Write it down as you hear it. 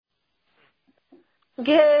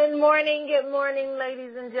Good morning,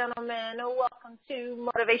 ladies and gentlemen. Welcome to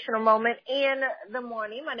Motivational Moment in the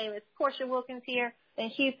Morning. My name is Portia Wilkins here in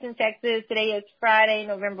Houston, Texas. Today is Friday,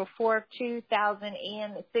 November 4th,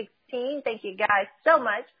 2016. Thank you guys so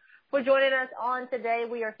much for joining us on today.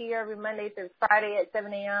 We are here every Monday through Friday at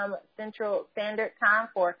 7 a.m. Central Standard Time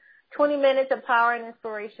for 20 minutes of power and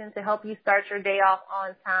inspiration to help you start your day off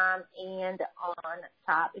on time and on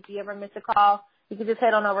top. If you ever miss a call, you can just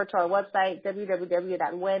head on over to our website,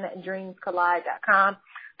 www.whendreamscollide.com.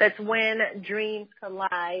 That's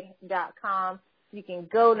whendreamscollide.com. You can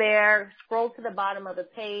go there, scroll to the bottom of the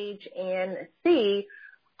page, and see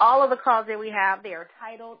all of the calls that we have. They are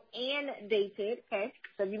titled and dated, okay?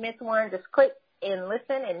 So if you miss one, just click and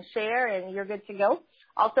listen and share, and you're good to go.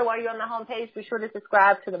 Also, while you're on the homepage, be sure to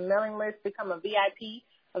subscribe to the mailing list, become a VIP,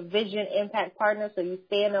 a Vision Impact Partner, so you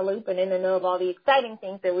stay in the loop and in the know of all the exciting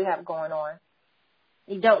things that we have going on.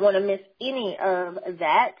 You don't want to miss any of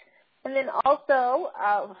that. And then also,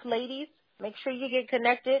 ladies, make sure you get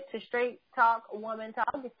connected to Straight Talk Woman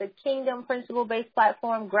Talk. It's a kingdom principle-based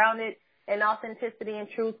platform grounded in authenticity and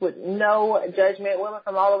truth with no judgment. Women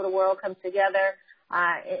from all over the world come together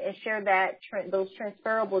and share those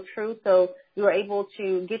transferable truths so you are able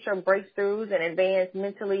to get your breakthroughs and advance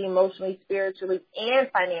mentally, emotionally, spiritually, and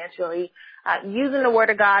financially. Using the Word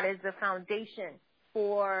of God as the foundation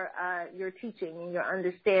for your teaching and your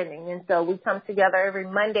understanding. And so we come together every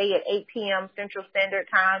Monday at 8 p.m. Central Standard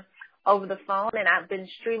Time over the phone, and I've been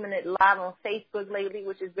streaming it live on Facebook lately,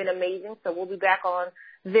 which has been amazing. So we'll be back on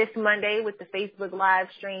this Monday with the Facebook live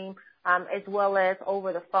stream as well as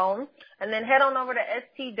over the phone. And then head on over to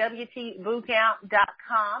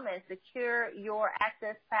stwtbootcamp.com and secure your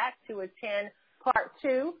access pack to attend Part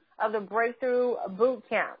 2 of the Breakthrough Boot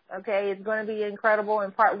Camp. Okay, it's going to be incredible.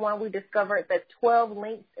 In Part 1, we discovered the 12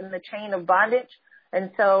 links in the chain of bondage. And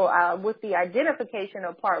so with the identification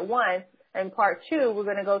of Part 1 and Part 2, we're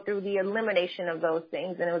going to go through the elimination of those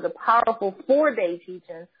things. And it was a powerful 4-day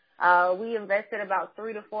teaching. We invested about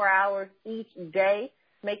 3 to 4 hours each day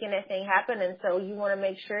making that thing happen. And so you want to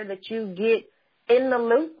make sure that you get in the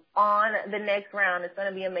loop on the next round. It's going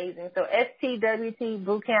to be amazing. So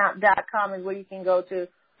stwtbootcamp.com is where you can go to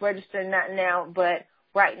register, not now, but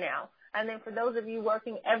right now. And then for those of you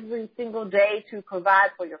working every single day to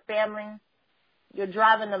provide for your family, you're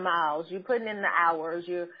driving the miles, you're putting in the hours,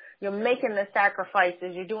 you're making the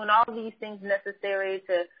sacrifices, you're doing all these things necessary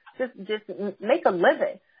to just make a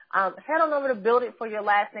living. Head on over to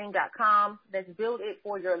builditforyourlastname.com. That's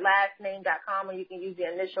builditforyourlastname.com, or you can use the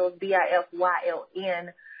initials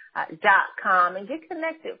BIFYLN.com and get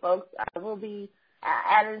connected, folks. We'll be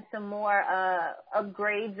adding some more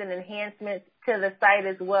upgrades and enhancements to the site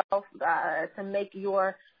as well to make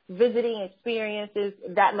your visiting experiences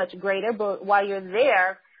that much greater. But while you're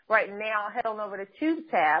there right now, head on over to Tube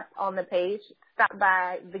tab on the page. Stop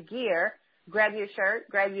by the gear. Grab your shirt,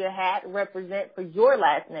 grab your hat, represent for your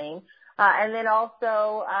last name. And then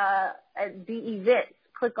also at the events,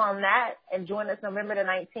 click on that and join us November the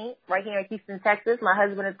 19th right here in Houston, Texas. My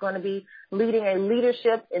husband is going to be leading a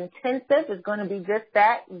leadership intensive. It's going to be just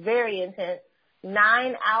that, very intense.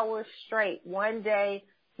 9 hours straight. One day,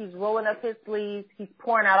 he's rolling up his sleeves. He's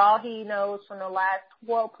pouring out all he knows from the last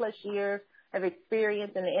 12 plus years of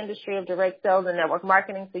experience in the industry of direct sales and network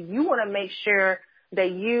marketing. So you want to make sure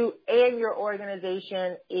that you and your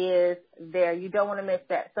organization is there. You don't want to miss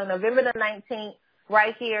that. So November the 19th,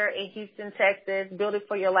 right here in Houston, Texas,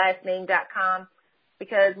 builditforyourlastname.com,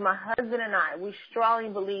 because my husband and I, we strongly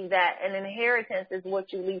believe that an inheritance is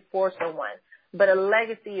what you leave for someone, but a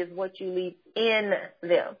legacy is what you leave in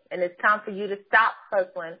them. And it's time for you to stop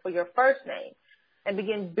hustling for your first name and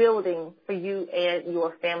begin building for you and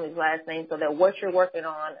your family's last name so that what you're working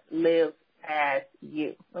on lives as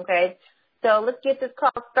you, okay? So let's get this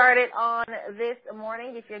call started on this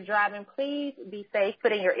morning. If you're driving, please be safe.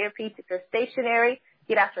 Put in your earpiece if you're stationary.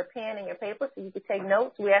 Get out your pen and your paper so you can take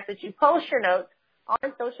notes. We ask that you post your notes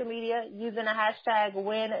on social media using the hashtag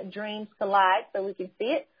WhenDreamsCollide so we can see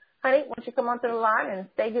it. Honey, why don't you come onto the line and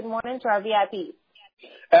say good morning to our VIPs.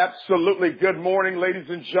 Absolutely. Good morning, ladies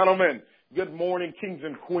and gentlemen. Good morning, kings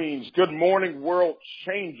and queens. Good morning, world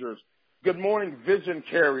changers. Good morning, vision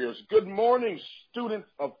carriers. Good morning, students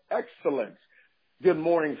of excellence. Good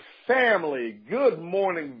morning, family. Good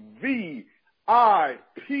morning,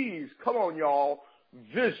 VIPs. Come on, y'all.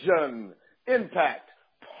 Vision, impact,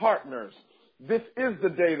 partners. This is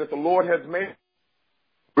the day that the Lord has made.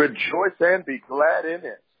 Rejoice and be glad in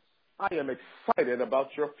it. I am excited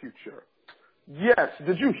about your future. Yes,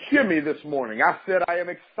 did you hear me this morning? I said I am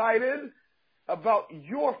excited about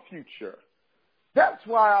your future. That's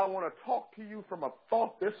why I want to talk to you from a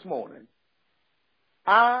thought this morning.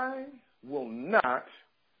 I will not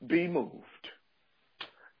be moved.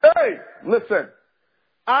 Hey, listen.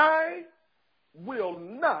 I will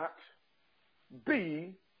not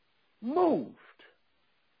be moved.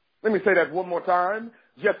 Let me say that one more time,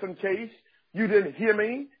 just in case you didn't hear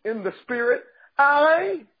me in the spirit.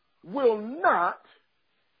 I will not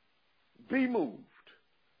be moved.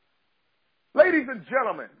 Ladies and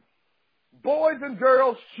gentlemen, boys and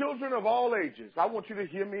girls, children of all ages, I want you to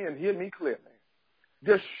hear me and hear me clearly.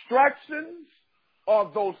 Distractions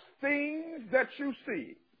are those things that you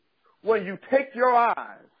see when you take your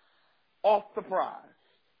eyes off the prize.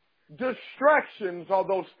 Distractions are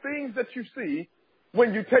those things that you see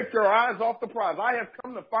when you take your eyes off the prize. I have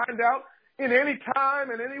come to find out in any time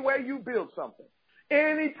and any way you build something,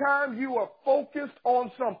 anytime you are focused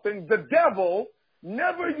on something, the devil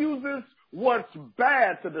never uses what's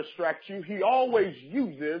bad to distract you. He always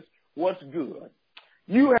uses what's good.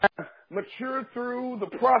 You have matured through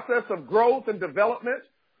the process of growth and development,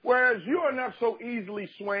 whereas you are not so easily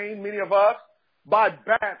swayed, many of us, by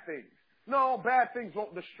bad things. No, bad things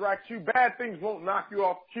won't distract you. Bad things won't knock you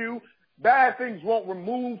off cue. Bad things won't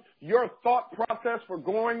remove your thought process for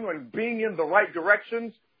going and being in the right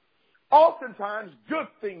directions. Oftentimes, good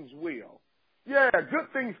things will. Yeah,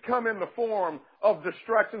 good things come in the form of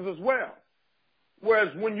distractions as well.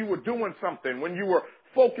 Whereas when you were doing something, when you were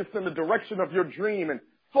focused in the direction of your dream and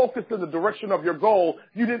focused in the direction of your goal,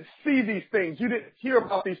 you didn't see these things. You didn't hear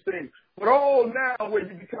about these things. But now where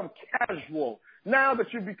you become casual, now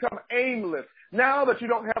that you become aimless, now that you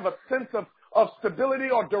don't have a sense of stability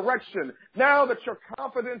or direction, now that your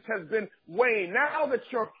confidence has been waned, now that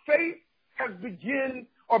your faith has began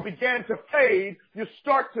to fade, you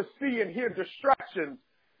start to see and hear distractions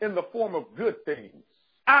in the form of good things.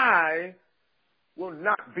 I will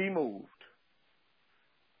not be moved.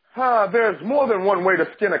 There's more than one way to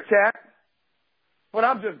skin a cat, but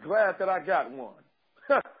I'm just glad that I got one.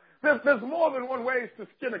 There's more than one way to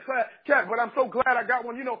skin a cat, but I'm so glad I got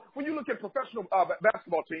one. You know, when you look at professional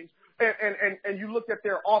basketball teams and you look at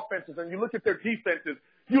their offenses and you look at their defenses,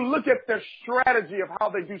 you look at their strategy of how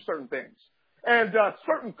they do certain things. And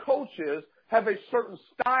certain coaches have a certain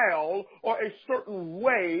style or a certain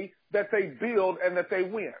way that they build and that they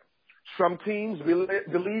win. Some teams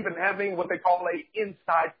believe in having what they call an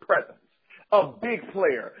inside presence, a big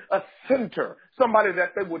player, a center, somebody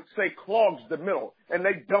that they would say clogs the middle, and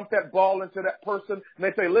they dump that ball into that person, and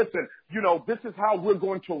they say, listen, this is how we're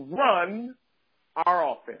going to run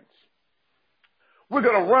our offense. We're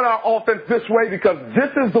going to run our offense this way because this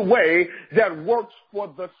is the way that works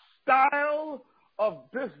for the style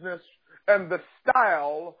of business and the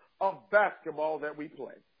style of basketball that we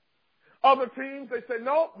play. Other teams, they say,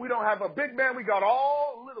 no, we don't have a big man. We got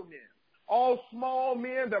all little men, all small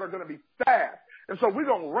men that are going to be fast. And so we're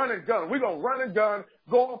going to run and gun. We're going to run and gun,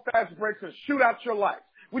 go on fast breaks and shoot out your life.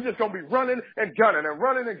 We're just going to be running and gunning and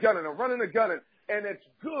running and gunning and running and gunning. And it's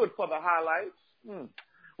good for the highlights.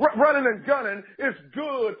 Running and gunning is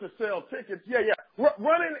good to sell tickets. Yeah.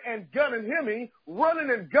 Running and gunning, hear me,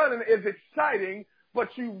 running and gunning is exciting, but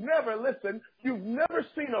you've never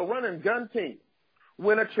seen a run and gun team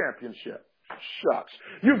win a championship. Shucks.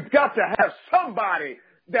 You've got to have somebody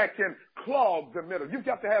that can clog the middle. You've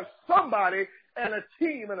got to have somebody and a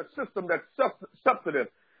team and a system that's substantive.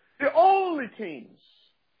 The only teams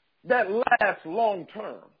that last long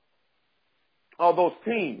term are those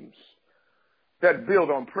teams that build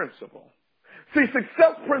on principle. See,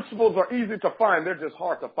 success principles are easy to find. They're just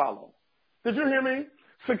hard to follow. Did you hear me?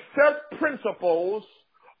 Success principles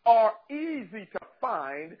are easy to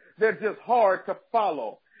find. They're just hard to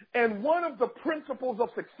follow. And one of the principles of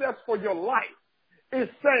success for your life is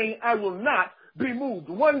saying, I will not be moved.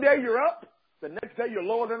 One day you're up, the next day you're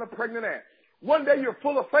lower than a pregnant ant. One day you're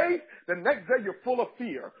full of faith, the next day you're full of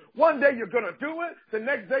fear. One day you're going to do it, the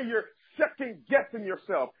next day you're second guessing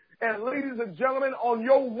yourself. And ladies and gentlemen, on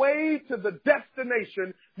your way to the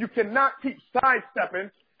destination, you cannot keep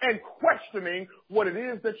sidestepping and questioning what it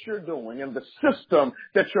is that you're doing and the system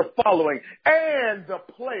that you're following and the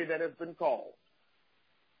play that has been called.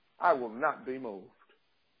 I will not be moved.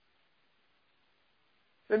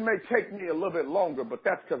 It may take me a little bit longer, but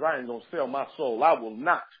that's because I ain't going to sell my soul. I will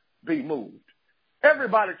not be moved.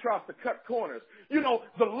 Everybody tries to cut corners.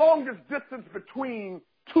 The longest distance between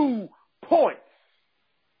 2 points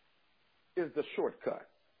is the shortcut.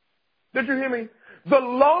 Did you hear me? The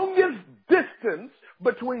longest distance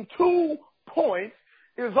between 2 points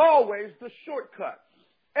is always the shortcut.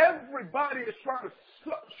 Everybody is trying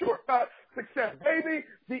to shortcut success. Baby,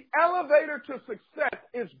 the elevator to success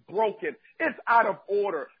is broken. It's out of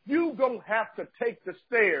order. You're going to have to take the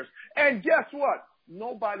stairs. And guess what?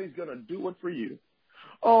 Nobody's going to do it for you.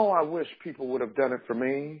 Oh, I wish people would have done it for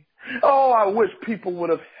me. Oh, I wish people would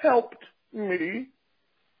have helped me.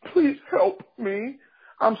 Please help me.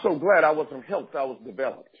 I'm so glad I wasn't helped. I was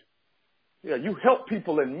developed. Yeah, you help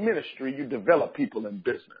people in ministry, you develop people in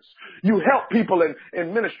business. You help people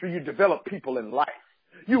in ministry, you develop people in life.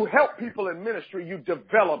 You help people in ministry, you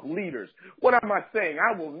develop leaders. What am I saying?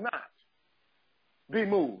 I will not be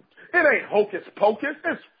moved. It ain't hocus pocus.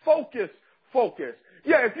 It's focus.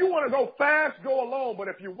 Yeah, if you want to go fast, go alone. But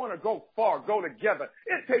if you want to go far, go together.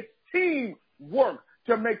 It takes teamwork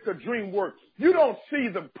to make the dream work. You don't see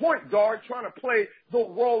the point guard trying to play the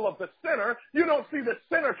role of the center. You don't see the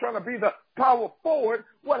center trying to be the power forward.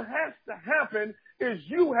 What has to happen is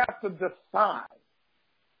you have to decide.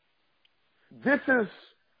 This is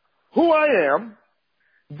who I am.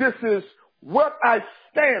 This is what I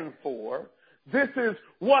stand for. This is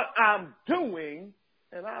what I'm doing,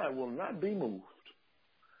 and I will not be moved.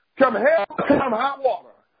 Come hell, come high water,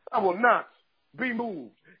 I will not be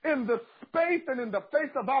moved. In the space and in the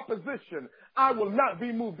face of opposition, I will not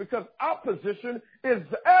be moved, because opposition is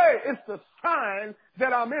it's the sign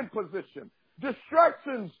that I'm in position.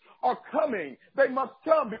 Distractions are coming. They must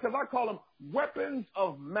come, because I call them weapons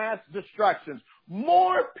of mass distractions.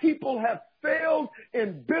 More people have failed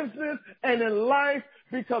in business and in life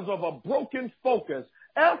because of a broken focus.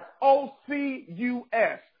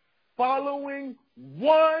 Focus. Following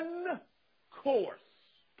one course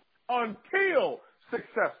until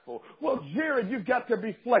successful. Well, Jared, you've got to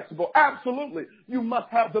be flexible. Absolutely. You must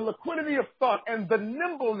have the liquidity of thought and the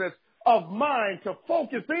nimbleness of mind to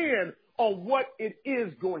focus in on what it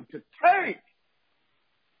is going to take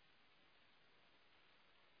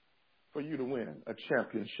for you to win a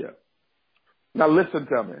championship. Now listen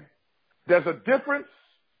to me. There's a difference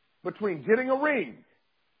between getting a ring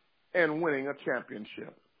and winning a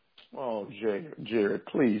championship. Oh, Jared,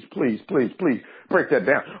 please break that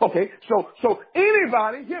down. Okay, so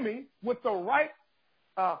anybody, hear me, with the right,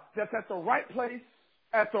 that's at the right place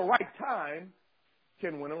at the right time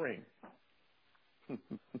can win a ring.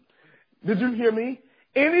 Did you hear me?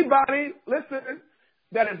 Anybody, listen,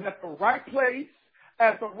 that is at the right place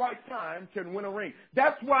at the right time can win a ring.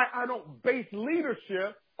 That's why I don't base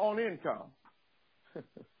leadership on income.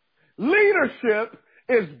 Leadership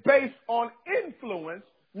is based on influence,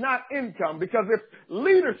 not income. Because if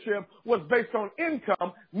leadership was based on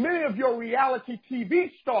income, many of your reality TV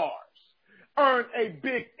stars earn a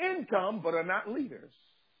big income but are not leaders.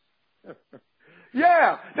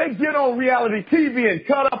 Yeah, they get on reality TV and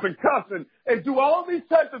cut up and cuss and do all these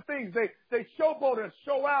types of things. They showboat and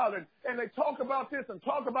show out and they talk about this and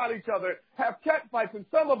talk about each other, have cat fights, and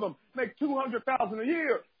some of them make $200,000 a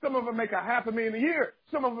year. Some of them make $500,000 a year.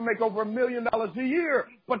 Some of them make over $1 million a year,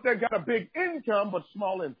 but they've got a big income but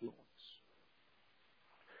small influence.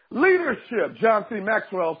 Leadership, John C.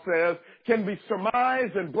 Maxwell says, can be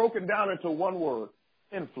surmised and broken down into one word: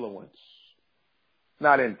 influence,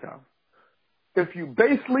 not income. If you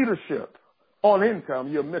base leadership on income,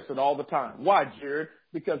 you'll miss it all the time. Why, Jared?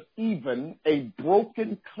 Because even a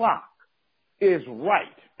broken clock is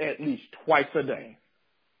right at least twice a day.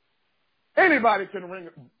 Anybody can win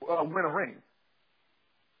a ring.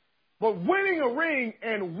 But winning a ring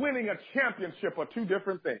and winning a championship are two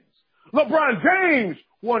different things. LeBron James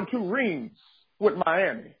won 2 rings with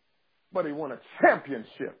Miami, but he won a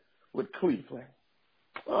championship with Cleveland.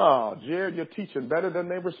 Oh, Jared, you're teaching better than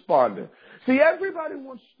they responded. See, everybody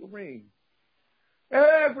wants the ring.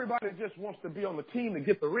 Everybody just wants to be on the team to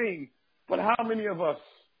get the ring. But how many of us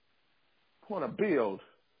want to build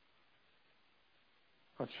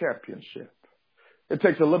a championship? It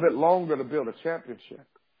takes a little bit longer to build a championship.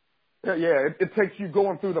 It takes you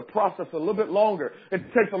going through the process a little bit longer. It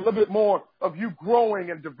takes a little bit more of you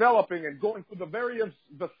growing and developing and going through the various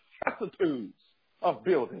vicissitudes of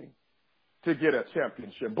building to get a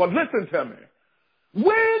championship. But listen to me.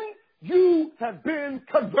 When you have been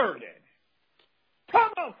converted, come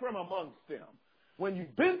out from amongst them. When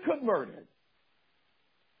you've been converted,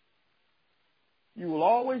 you will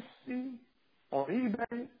always see on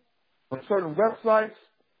eBay, on certain websites,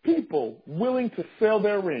 people willing to sell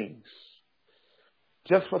their rings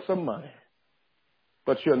just for some money.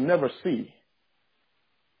 But you'll never see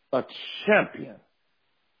a champion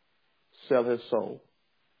sell his soul.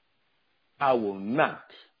 I will not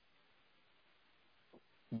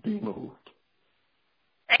be moved.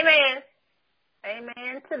 Amen.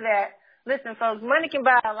 Amen to that. Listen, folks, money can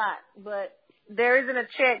buy a lot, but there isn't a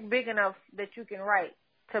check big enough that you can write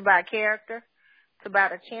to buy character, to buy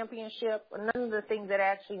the championship, or none of the things that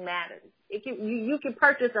actually matters. You can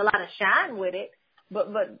purchase a lot of shine with it, but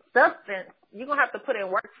substance, you're going to have to put in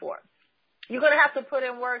work for it. You're going to have to put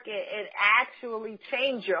in work and actually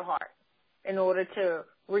change your heart in order to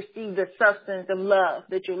receive the substance of love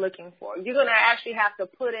that you're looking for. You're going to actually have to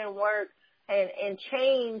put in work and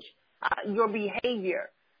change your behavior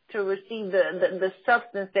to receive the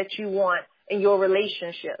substance that you want in your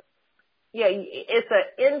relationship. Yeah, it's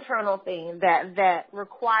an internal thing that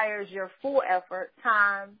requires your full effort,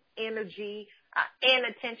 time, energy, and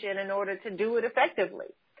attention in order to do it effectively.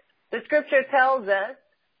 The scripture tells us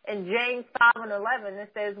in James 5:11,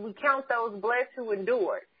 it says, we count those blessed who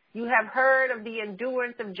endured. You have heard of the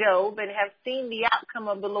endurance of Job and have seen the outcome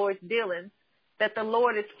of the Lord's dealings, that the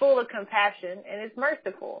Lord is full of compassion and is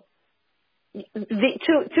merciful.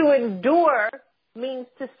 To endure means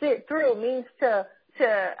to sit through, means to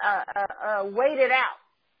wait it out.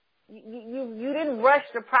 You didn't rush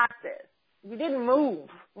the process. You didn't move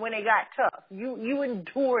when it got tough. You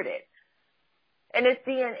endured it. And it's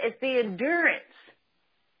the endurance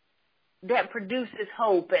that produces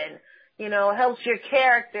hope and, helps your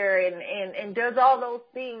character and does all those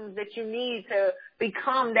things that you need to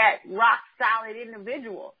become that rock solid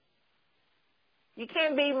individual. You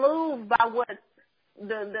can't be moved by what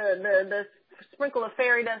the sprinkle of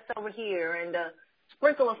fairy dust over here and the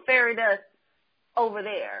sprinkle of fairy dust over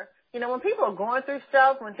there. When people are going through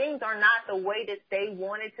stuff, when things are not the way that they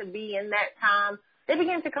wanted to be in that time, they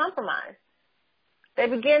begin to compromise. They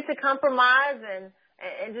begin to compromise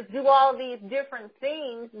and just do all these different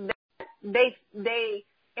things that they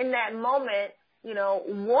in that moment,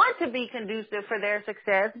 want to be conducive for their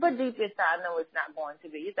success, but deep inside know it's not going to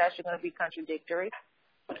be. It's actually going to be contradictory.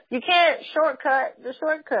 You can't shortcut the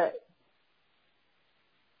shortcut.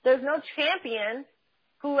 There's no champion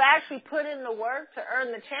who actually put in the work to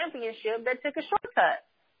earn the championship that took a shortcut.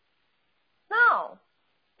 No.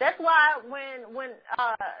 That's why when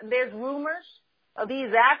there's rumors of these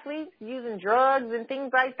athletes using drugs and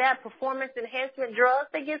things like that, performance enhancement drugs,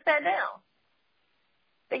 they get sat down.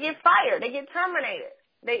 They get fired. They get terminated.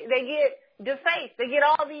 They get defaced. They get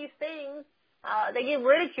all these things. They get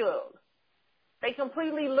ridiculed. They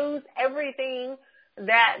completely lose everything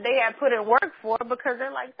that they had put in work for because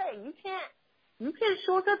they're like, hey, you can't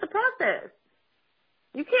shortcut the process.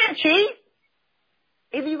 You can't cheat.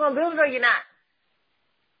 Either you're going to build it or you're not.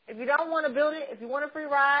 If you don't want to build it, if you want a free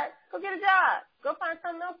ride, go get a job. Go find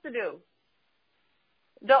something else to do.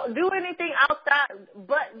 Don't do anything outside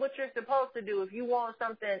but what you're supposed to do if you want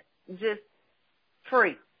something just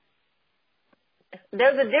free.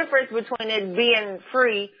 There's a difference between it being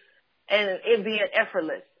free and it being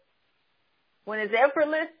effortless. When it's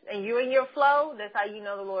effortless and you're in your flow, that's how you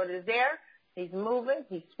know the Lord is there. He's moving.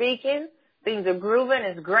 He's speaking. Things are grooving.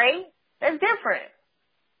 It's great. That's different.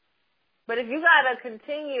 But if you got to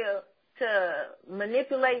continue to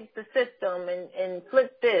manipulate the system and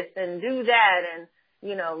flip this and do that and,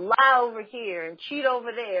 lie over here and cheat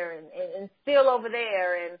over there and steal over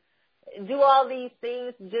there and do all these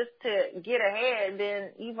things just to get ahead, then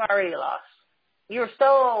you've already lost. You're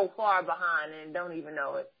so far behind and don't even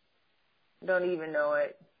know it. Don't even know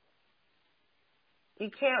it. You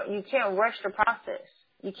can't rush the process.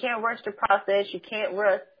 You can't rush the process. You can't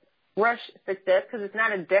rush success because it's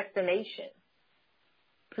not a destination.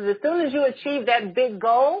 Because as soon as you achieve that big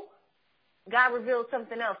goal, God reveals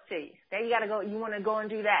something else to you. Then you got to go. You want to go and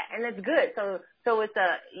do that, and it's good. So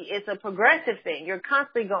it's a progressive thing. You're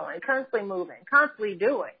constantly going, constantly moving, constantly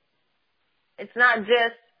doing. It's not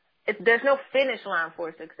just. There's no finish line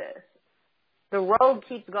for success. The road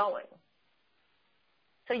keeps going.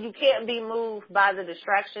 So you can't be moved by the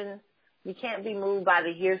distractions. You can't be moved by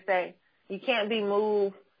the hearsay. You can't be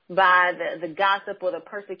moved by the gossip or the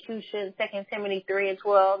persecution. 2 Timothy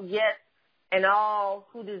 3:12. Yes, and all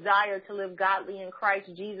who desire to live godly in Christ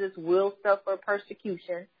Jesus will suffer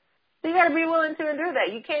persecution. So you got to be willing to endure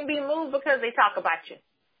that. You can't be moved because they talk about you.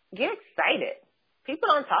 Get excited. People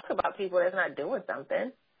don't talk about people that's not doing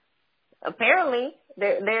something. Apparently,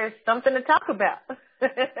 there's something to talk about.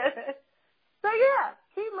 So yeah,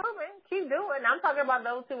 keep moving, keep doing. I'm talking about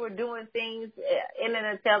those who are doing things in an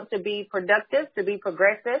attempt to be productive, to be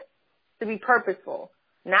progressive, to be purposeful,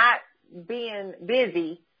 not being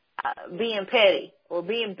busy, being petty, or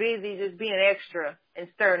being busy just being extra and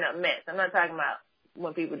stirring up mess. I'm not talking about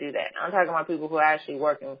when people do that. I'm talking about people who are actually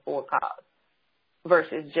working for a cause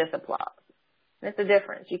versus just applause. That's the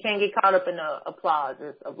difference. You can't get caught up in the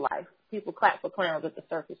applauses of life. People clap for clowns at the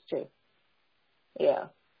circus too. Yeah.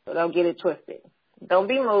 So don't get it twisted. Don't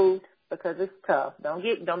be moved because it's tough. Don't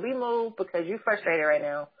be moved because you're frustrated right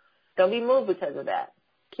now. Don't be moved because of that.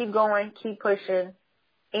 Keep going, keep pushing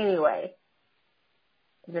anyway.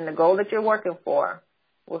 Then the goal that you're working for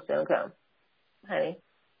will soon come. Honey.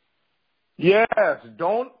 Yes,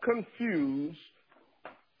 don't confuse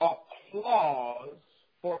applause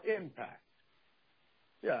for impact.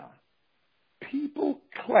 Yeah. People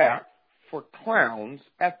clap for clowns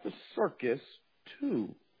at the circus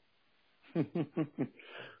too. Don't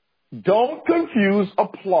confuse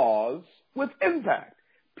applause with impact.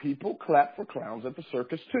 People clap for clowns at the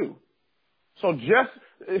circus too. So just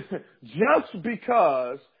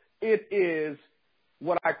because it is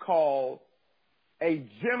what I call a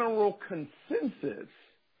general consensus,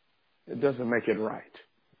 it doesn't make it right.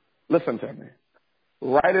 Listen to me.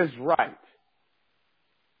 Right is right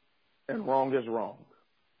and wrong is wrong.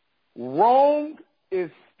 Wrong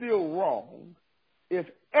is still wrong if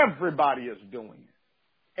everybody is doing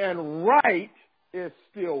it. And right is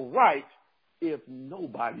still right if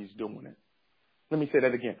nobody's doing it. Let me say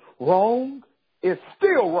that again. Wrong is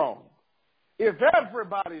still wrong if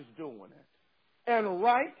everybody's doing it. And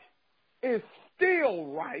right is still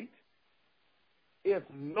right if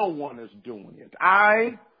no one is doing it.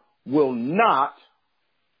 I will not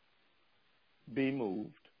be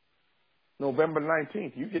moved. November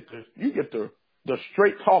 19th, you get the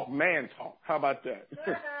straight talk man talk. How about that?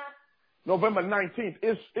 November 19th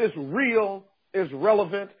is real, is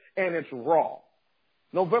relevant, and it's raw.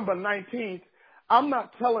 November 19th, I'm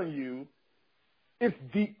not telling you it's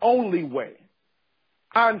the only way.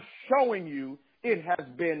 I'm showing you it has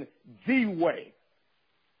been the way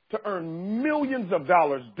to earn millions of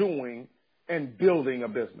dollars doing and building a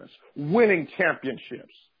business, winning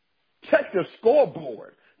championships. Check the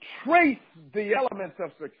scoreboard. Trace the elements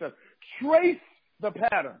of success. Trace the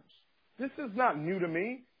patterns. This is not new to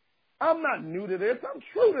me. I'm not new to this. I'm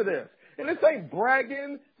true to this. And this ain't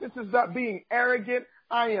bragging. This is not being arrogant.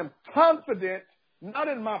 I am confident, not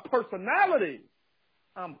in my personality.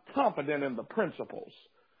 I'm confident in the principles,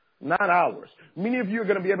 not hours. Many of you are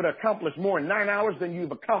going to be able to accomplish more in 9 hours than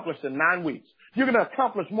you've accomplished in 9 weeks. You're going to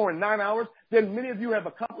accomplish more in 9 hours than many of you have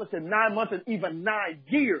accomplished in 9 months and even 9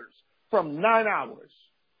 years from 9 hours.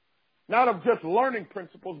 Not of just learning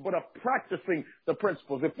principles, but of practicing the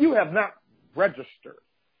principles. If you have not registered,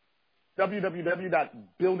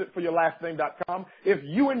 www.builditforyourlastname.com. If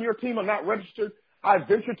you and your team are not registered, I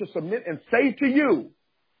venture to submit and say to you,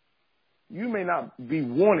 you may not be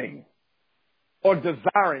wanting or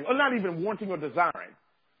desiring, or not even wanting or desiring.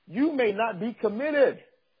 You may not be committed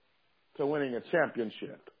to winning a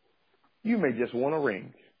championship. You may just want a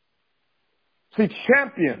ring. See,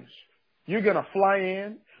 champions, you're going to fly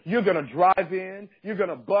in. You're going to drive in. You're going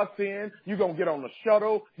to bus in. You're going to get on the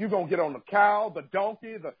shuttle. You're going to get on the cow, the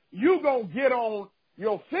donkey. You're going to get on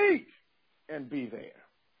your feet and be there.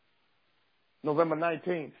 November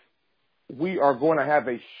 19th, we are going to have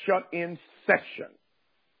a shut-in session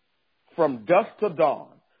from dusk to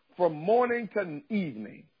dawn, from morning to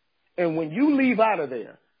evening. And when you leave out of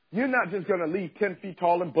there, you're not just going to leave 10 feet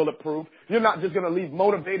tall and bulletproof. You're not just going to leave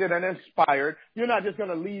motivated and inspired. You're not just going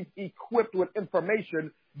to leave equipped with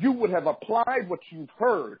information. You would have applied what you've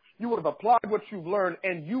heard. You would have applied what you've learned,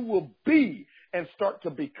 and you will be and start to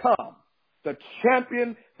become the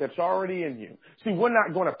champion that's already in you. See, we're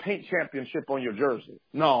not going to paint championship on your jersey.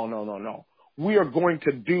 No. We are going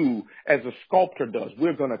to do as a sculptor does.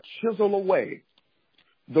 We're going to chisel away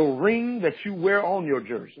the ring that you wear on your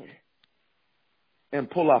jersey and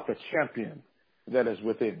pull out the champion that is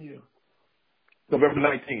within you. November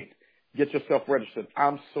 19th, get yourself registered.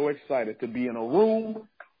 I'm so excited to be in a room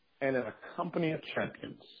and in a company of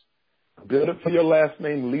champions. Build It For Your Last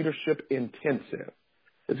Name Leadership Intensive.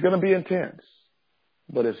 It's going to be intense,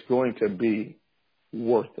 but it's going to be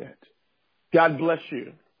worth it. God bless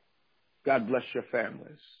you. God bless your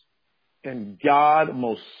families. And God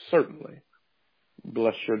most certainly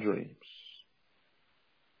bless your dreams.